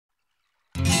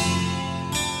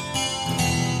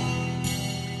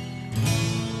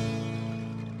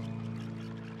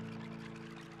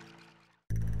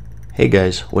Hey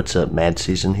guys, what's up?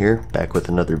 MadSeason here, back with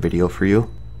another video for you.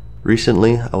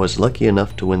 Recently, I was lucky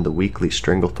enough to win the weekly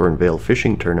Stranglethorn Vale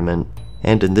fishing tournament,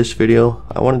 and in this video,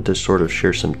 I wanted to sort of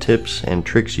share some tips and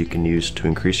tricks you can use to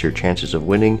increase your chances of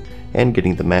winning and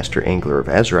getting the Master Angler of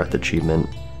Azeroth achievement,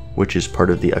 which is part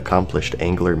of the Accomplished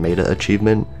Angler Meta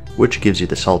achievement, which gives you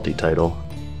the Salty title.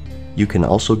 You can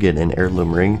also get an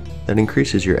heirloom ring that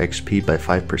increases your XP by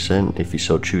 5% if you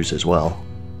so choose as well.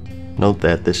 Note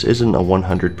that this isn't a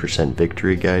 100%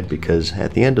 victory guide because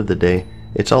at the end of the day,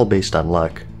 it's all based on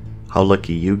luck. How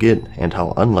lucky you get and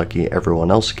how unlucky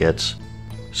everyone else gets.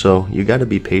 So you gotta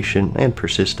be patient and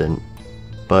persistent.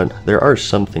 But there are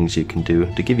some things you can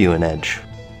do to give you an edge.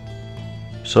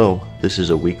 So this is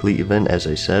a weekly event, as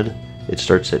I said. It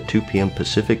starts at 2 p.m.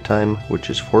 Pacific time, which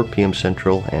is 4 p.m.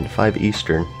 Central and 5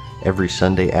 Eastern, every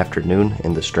Sunday afternoon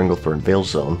in the Stranglethorn Vale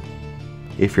zone.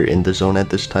 If you're in the zone at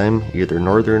this time, either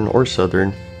northern or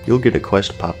southern, you'll get a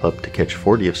quest pop up to catch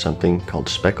 40 of something called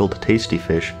speckled tasty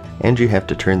fish, and you have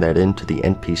to turn that in to the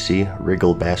NPC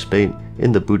Wriggle Bassbait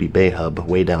in the Booty Bay hub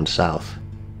way down south.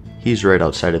 He's right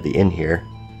outside of the inn here.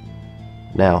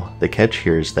 Now, the catch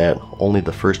here is that only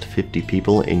the first 50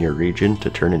 people in your region to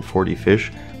turn in 40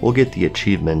 fish will get the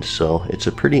achievement, so it's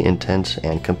a pretty intense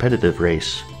and competitive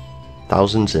race.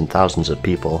 Thousands and thousands of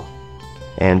people.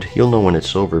 And you'll know when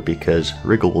it's over because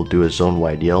Wriggle will do a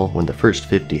zone-wide yell when the first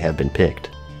 50 have been picked.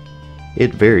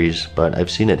 It varies, but I've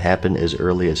seen it happen as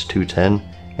early as 2:10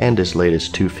 and as late as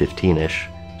 2:15ish,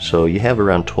 so you have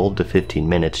around 12 to 15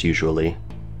 minutes usually.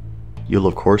 You'll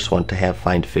of course want to have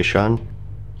Find Fish on.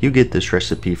 You get this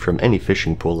recipe from any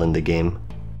fishing pool in the game.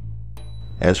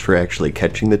 As for actually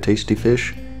catching the tasty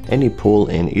fish, any pool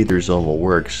in either zone will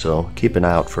work, so keep an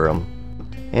eye out for them.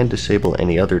 And disable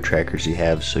any other trackers you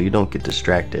have so you don't get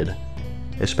distracted.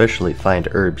 Especially find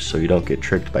herbs so you don't get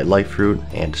tricked by life fruit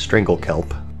and strangle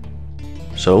kelp.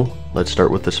 So, let's start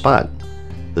with the spot.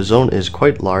 The zone is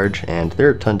quite large and there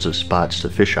are tons of spots to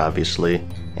fish obviously,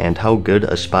 and how good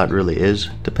a spot really is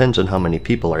depends on how many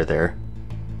people are there.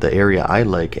 The area I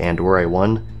like and where I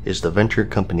won is the Venture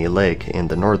Company Lake in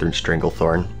the northern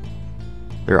Stranglethorn.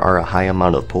 There are a high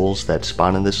amount of pools that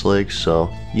spawn in this lake, so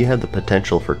you have the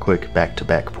potential for quick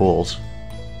back-to-back pools.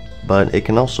 But it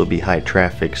can also be high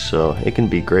traffic, so it can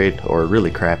be great or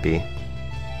really crappy.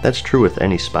 That's true with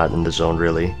any spot in the zone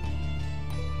really.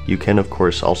 You can of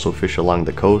course also fish along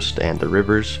the coast and the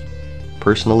rivers.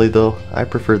 Personally though, I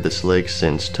prefer this lake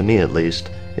since, to me at least,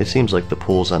 it seems like the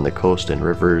pools on the coast and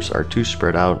rivers are too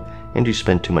spread out and you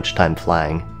spend too much time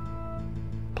flying.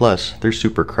 Plus, they're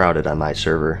super crowded on my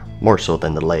server, more so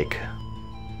than the lake.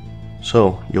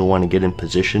 So, you'll want to get in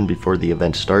position before the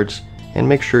event starts, and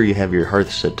make sure you have your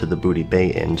hearth set to the Booty Bay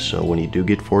Inn so when you do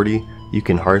get 40, you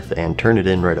can hearth and turn it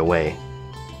in right away.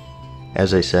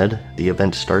 As I said, the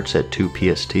event starts at 2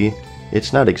 PST,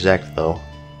 it's not exact though.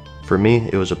 For me,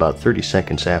 it was about 30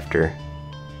 seconds after.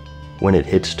 When it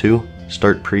hits 2,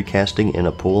 start pre-casting in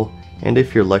a pool, and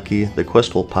if you're lucky, the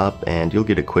quest will pop and you'll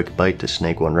get a quick bite to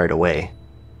snag one right away.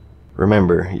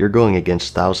 Remember, you're going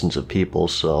against thousands of people,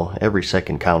 so every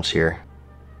second counts here.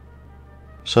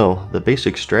 So, the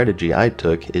basic strategy I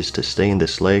took is to stay in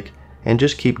this lake and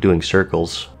just keep doing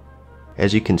circles.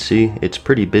 As you can see, it's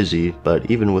pretty busy, but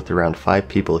even with around 5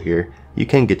 people here, you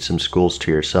can get some schools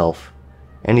to yourself.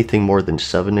 Anything more than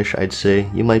 7ish I'd say,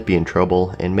 you might be in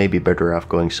trouble and may be better off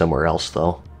going somewhere else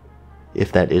though.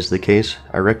 If that is the case,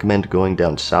 I recommend going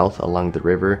down south along the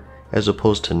river as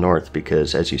opposed to north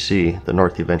because, as you see, the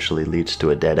north eventually leads to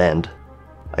a dead end.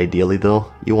 Ideally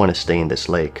though, you want to stay in this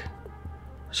lake.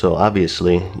 So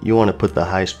obviously, you want to put the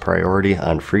highest priority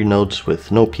on free nodes with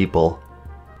no people.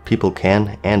 People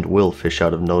can and will fish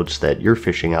out of nodes that you're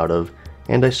fishing out of,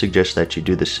 and I suggest that you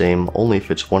do the same only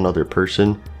if it's one other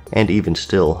person, and even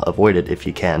still, avoid it if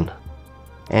you can.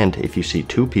 And if you see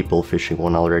 2 people fishing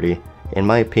one already, in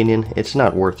my opinion, it's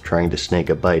not worth trying to snag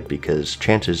a bite because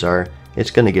chances are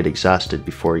it's going to get exhausted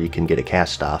before you can get a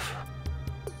cast off.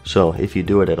 So if you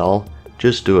do it at all,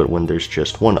 just do it when there's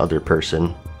just one other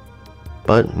person.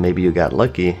 But maybe you got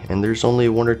lucky and there's only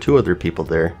 1 or 2 other people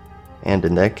there, and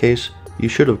in that case, you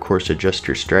should of course adjust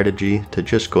your strategy to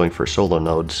just going for solo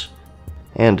nodes.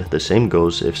 And the same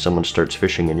goes if someone starts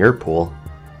fishing in your pool.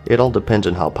 It all depends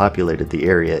on how populated the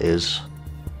area is.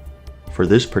 For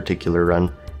this particular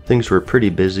run, things were pretty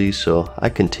busy, so I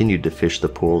continued to fish the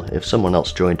pool if someone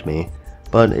else joined me,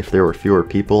 but if there were fewer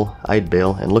people, I'd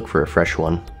bail and look for a fresh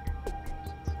one.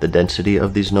 The density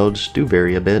of these nodes do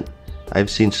vary a bit. I've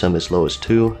seen some as low as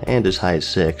 2 and as high as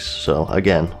 6, so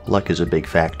again, luck is a big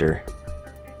factor.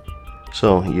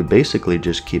 So you basically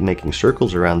just keep making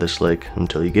circles around this lake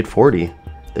until you get 40,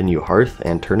 then you hearth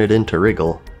and turn it into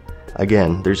Wriggle.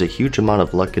 Again, there's a huge amount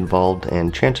of luck involved,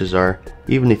 and chances are,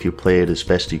 even if you play it as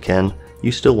best you can,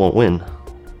 you still won't win.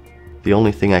 The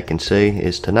only thing I can say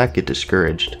is to not get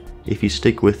discouraged. If you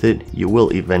stick with it, you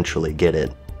will eventually get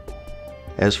it.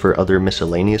 As for other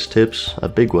miscellaneous tips, a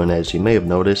big one, as you may have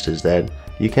noticed, is that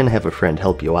you can have a friend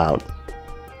help you out.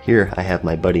 Here I have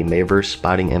my buddy Maver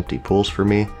spotting empty pools for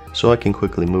me, so I can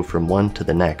quickly move from one to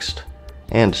the next.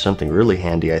 And something really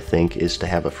handy, I think, is to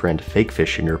have a friend fake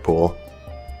fish in your pool.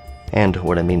 And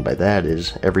what I mean by that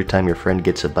is, every time your friend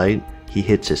gets a bite, he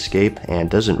hits escape and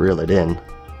doesn't reel it in.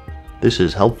 This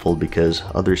is helpful because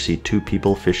others see two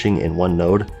people fishing in one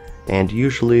node, and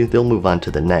usually they'll move on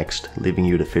to the next, leaving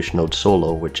you to fish node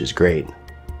solo, which is great.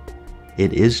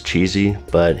 It is cheesy,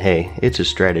 but hey, it's a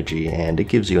strategy and it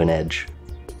gives you an edge.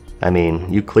 I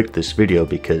mean, you clicked this video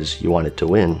because you wanted to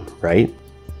win, right?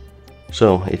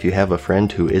 So if you have a friend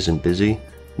who isn't busy,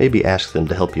 maybe ask them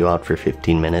to help you out for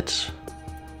 15 minutes.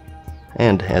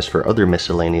 And as for other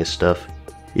miscellaneous stuff,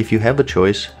 if you have a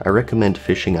choice, I recommend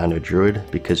fishing on a druid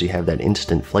because you have that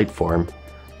instant flight form.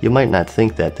 You might not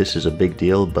think that this is a big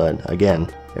deal, but again,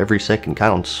 every second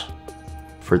counts.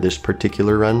 For this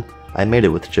particular run, I made it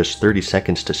with just 30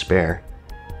 seconds to spare.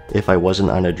 If I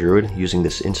wasn't on a druid using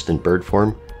this instant bird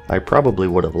form, I probably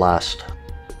would have lost.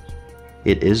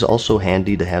 It is also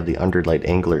handy to have the Underlight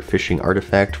Angler fishing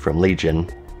artifact from Legion.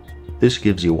 This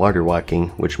gives you water walking,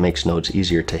 which makes nodes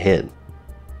easier to hit.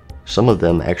 Some of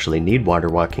them actually need water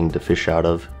walking to fish out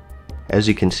of. As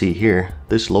you can see here,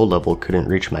 this low level couldn't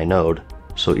reach my node,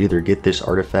 so either get this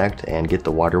artifact and get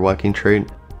the water walking trait,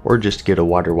 or just get a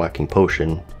water walking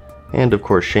potion. And of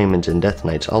course Shamans and Death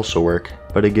Knights also work,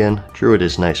 but again, Druid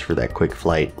is nice for that quick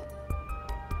flight.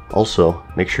 Also,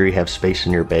 make sure you have space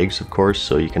in your bags of course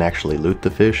so you can actually loot the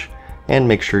fish, and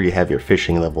make sure you have your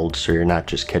fishing leveled so you're not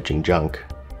just catching junk.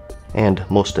 And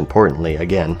most importantly,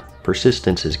 again,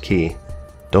 persistence is key.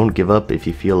 Don't give up if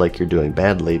you feel like you're doing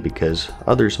badly because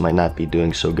others might not be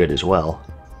doing so good as well.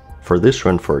 For this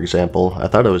run, for example, I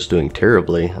thought I was doing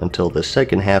terribly until the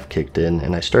second half kicked in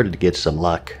and I started to get some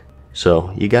luck.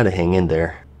 So you gotta hang in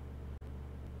there.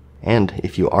 And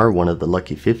if you are one of the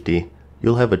lucky 50,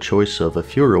 you'll have a choice of a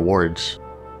few rewards.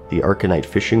 The Arcanite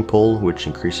fishing pole, which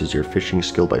increases your fishing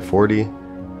skill by 40.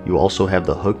 You also have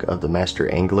the hook of the Master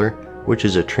Angler, which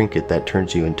is a trinket that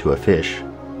turns you into a fish.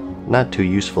 Not too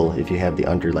useful if you have the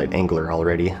Underlight Angler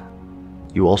already.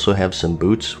 You also have some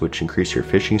boots, which increase your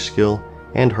fishing skill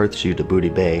and hearths you to Booty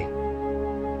Bay.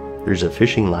 There's a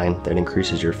fishing line that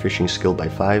increases your fishing skill by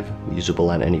 5, usable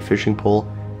on any fishing pole,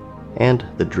 and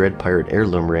the Dread Pirate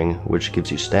Heirloom Ring, which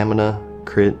gives you stamina,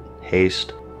 crit,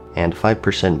 haste, and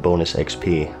 5% bonus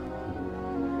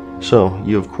XP. So,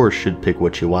 you of course should pick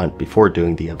what you want before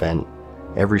doing the event.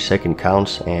 Every second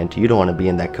counts, and you don't want to be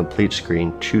in that complete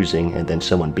screen choosing and then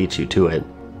someone beats you to it.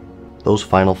 Those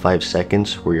final 5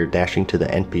 seconds where you're dashing to the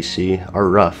NPC are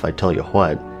rough, I tell you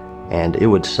what, and it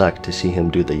would suck to see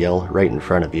him do the yell right in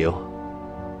front of you.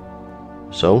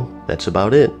 So, that's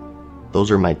about it. Those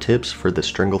are my tips for the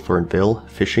Stranglethorn Vale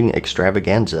fishing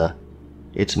extravaganza.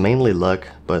 It's mainly luck,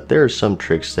 but there are some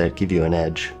tricks that give you an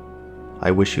edge.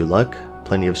 I wish you luck,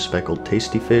 plenty of speckled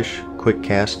tasty fish, quick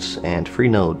casts, and free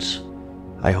nodes.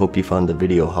 I hope you found the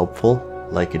video helpful.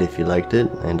 Like it if you liked it,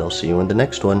 and I'll see you in the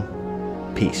next one.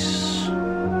 Peace.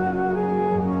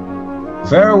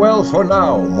 Farewell for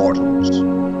now, mortals.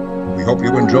 We hope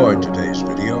you enjoyed today's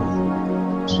video.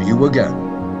 See you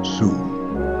again soon.